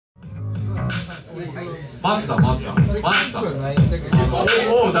松さん。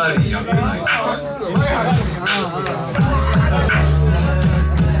Oh Darlinやってない。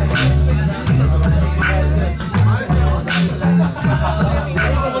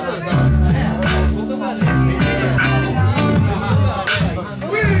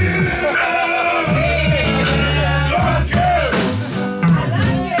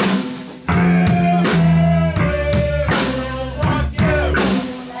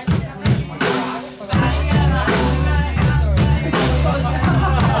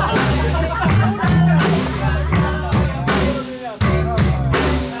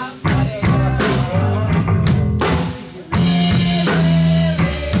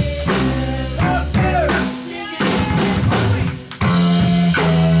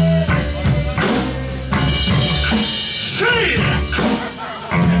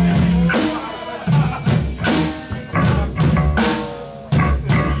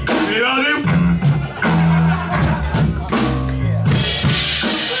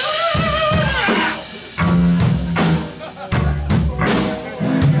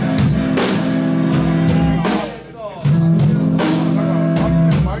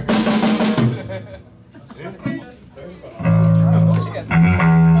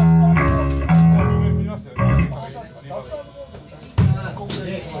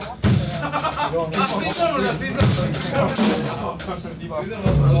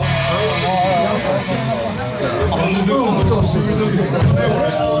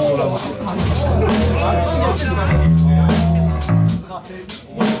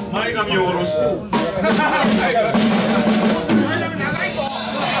前髪を下ろして。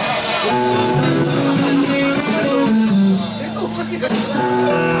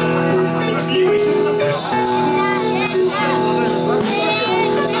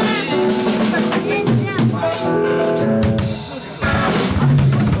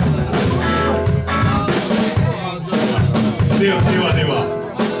では。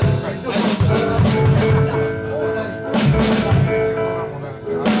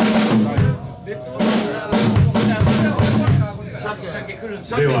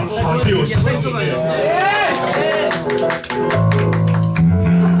では恥をして。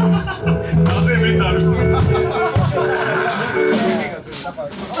なぜメタル？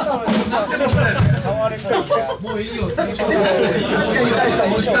もういいよ。脇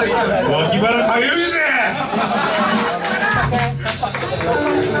腹かゆいぜ。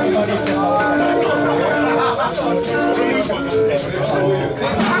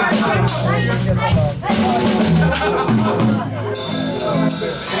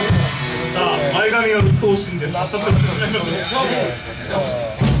さあ、前髪が鬱陶しいんです。当たってしまいました。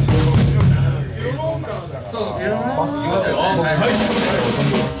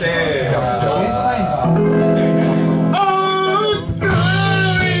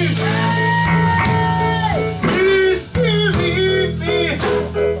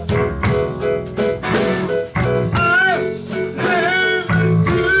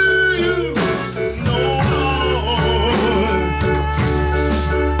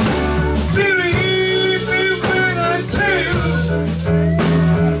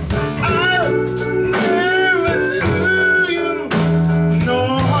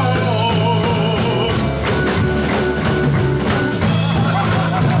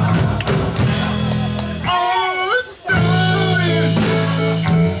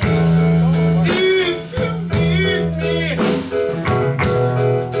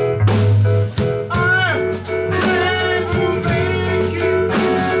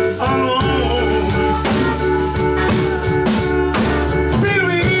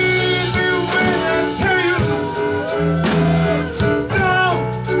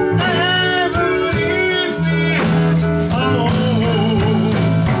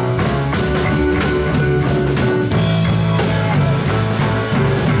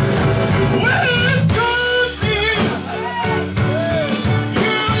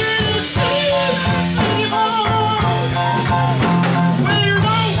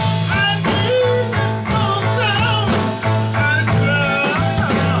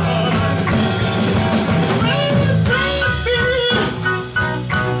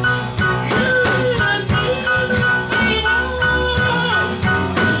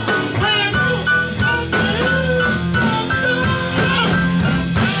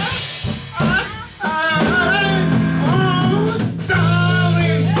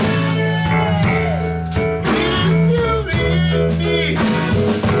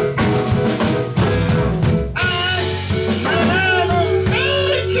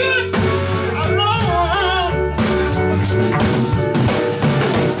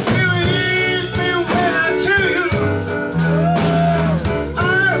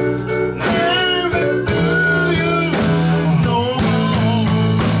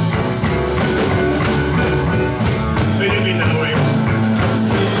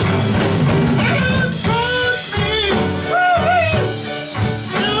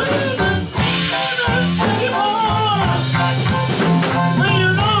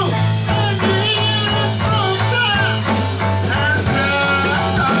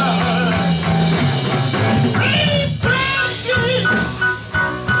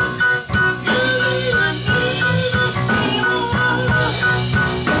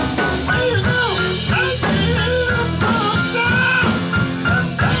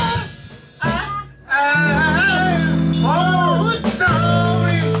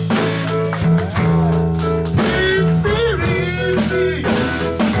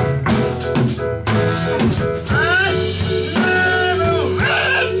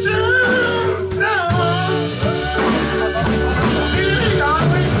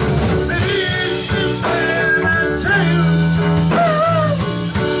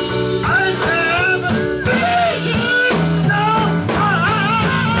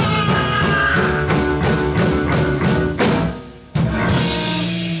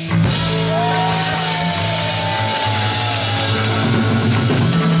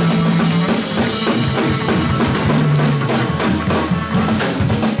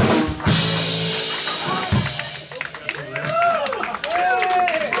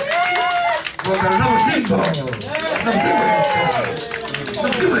ボーカルのシンボ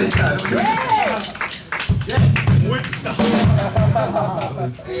でした。燃え尽きた。燃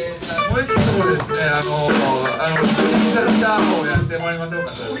え尽きたところですね、スペシャルチャーハンをやってもらいましょうかで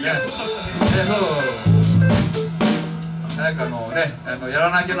すね。なんかね、やら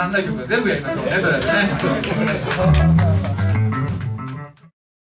なきゃなんない曲全部やりましょうね、それでね。